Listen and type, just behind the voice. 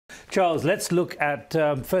Charles, let's look at,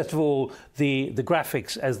 first of all, the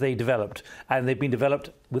graphics as they developed, and they've been developed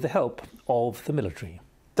with the help of the military.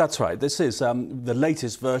 That's right. This is the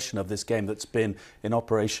latest version of this game that's been in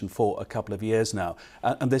operation for a couple of years now.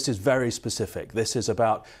 And this is very specific. This is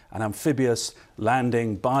about an amphibious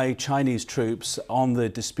landing by Chinese troops on the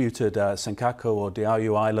disputed Senkaku or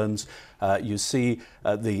Diaoyu Islands. You see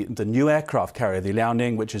the new aircraft carrier, the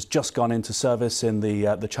Liaoning, which has just gone into service in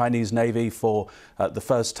the Chinese Navy for the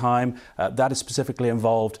first time. That is specifically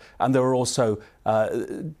involved. And there are also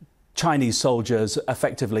Chinese soldiers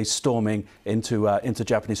effectively storming into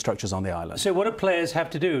Japanese structures on the island. So what do players have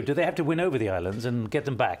to do? Do they have to win over the islands and get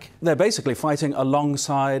them back? They're basically fighting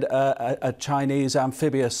alongside a Chinese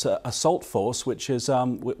amphibious assault force which is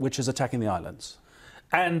attacking the islands.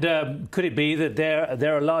 And could it be that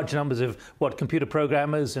there are large numbers of computer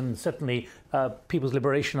programmers and certainly People's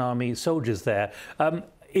Liberation Army soldiers there?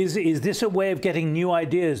 Is this a way of getting new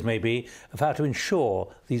ideas, maybe, of how to ensure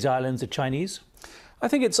these islands are Chinese? I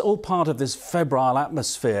think it's all part of this febrile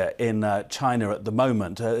atmosphere in China at the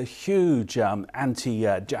moment. A huge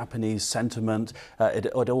anti-Japanese sentiment. It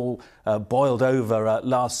all boiled over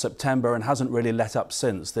last September and hasn't really let up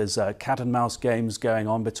since. There's cat and mouse games going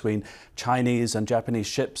on between Chinese and Japanese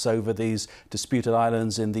ships over these disputed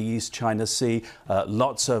islands in the East China Sea.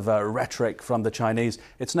 Lots of rhetoric from the Chinese.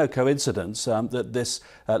 It's no coincidence that this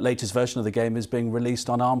latest version of the game is being released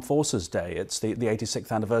on Armed Forces Day. It's the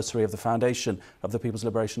 86th anniversary of the foundation of the People's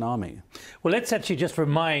Liberation Army. Well, let's actually just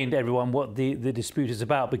remind everyone what the dispute is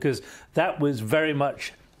about, because that was very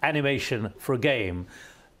much animation for a game.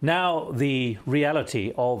 Now the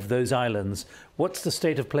reality of those islands, what's the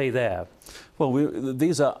state of play there? Well,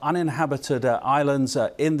 these are uninhabited islands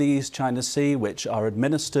in the East China Sea, which are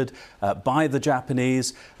administered by the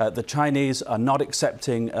Japanese. The Chinese are not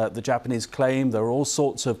accepting the Japanese claim. There are all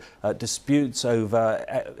sorts of disputes over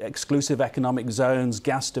exclusive economic zones,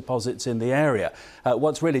 gas deposits in the area.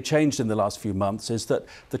 What's really changed in the last few months is that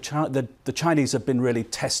the Chinese have been really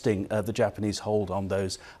testing the Japanese hold on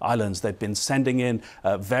those islands. They've been sending in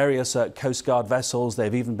various Coast Guard vessels.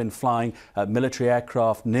 They've even been flying military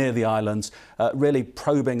aircraft near the islands, really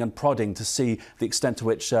probing and prodding to see the extent to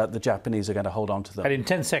which the Japanese are going to hold on to them. And in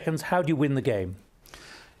 10 seconds, how do you win the game?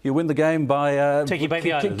 You win the game by taking back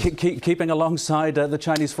the islands. Keeping alongside the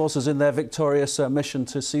Chinese forces in their victorious mission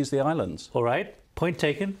to seize the islands. All right. Point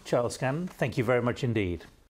taken. Charles Scanlon, thank you very much indeed.